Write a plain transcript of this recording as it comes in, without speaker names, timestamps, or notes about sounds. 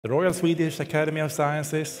The Royal Swedish Academy of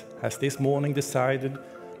Sciences has this morning decided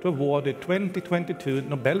to award the 2022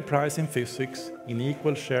 Nobel Prize in Physics in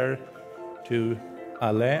equal share to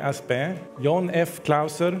Alain Aspect, John F.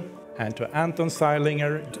 Clauser, and to Anton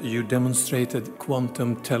Zeilinger. You demonstrated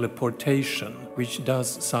quantum teleportation, which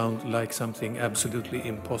does sound like something absolutely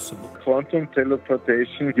impossible. Quantum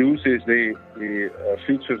teleportation uses the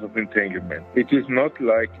features of entanglement. It is not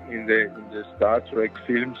like in the Star Trek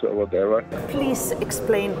films or whatever. Please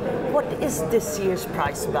explain, what is this year's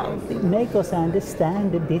prize about? Make us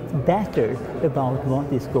understand a bit better about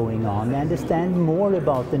what is going on, understand more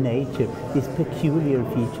about the nature, this peculiar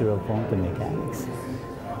feature of quantum mechanics.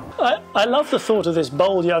 I love the thought of this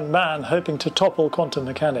bold young man hoping to topple quantum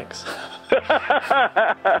mechanics. Well,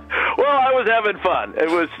 I was having fun.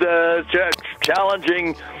 It was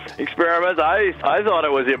challenging experiments. I thought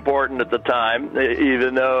it was important at the time,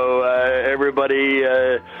 even though everybody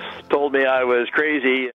told me I was crazy.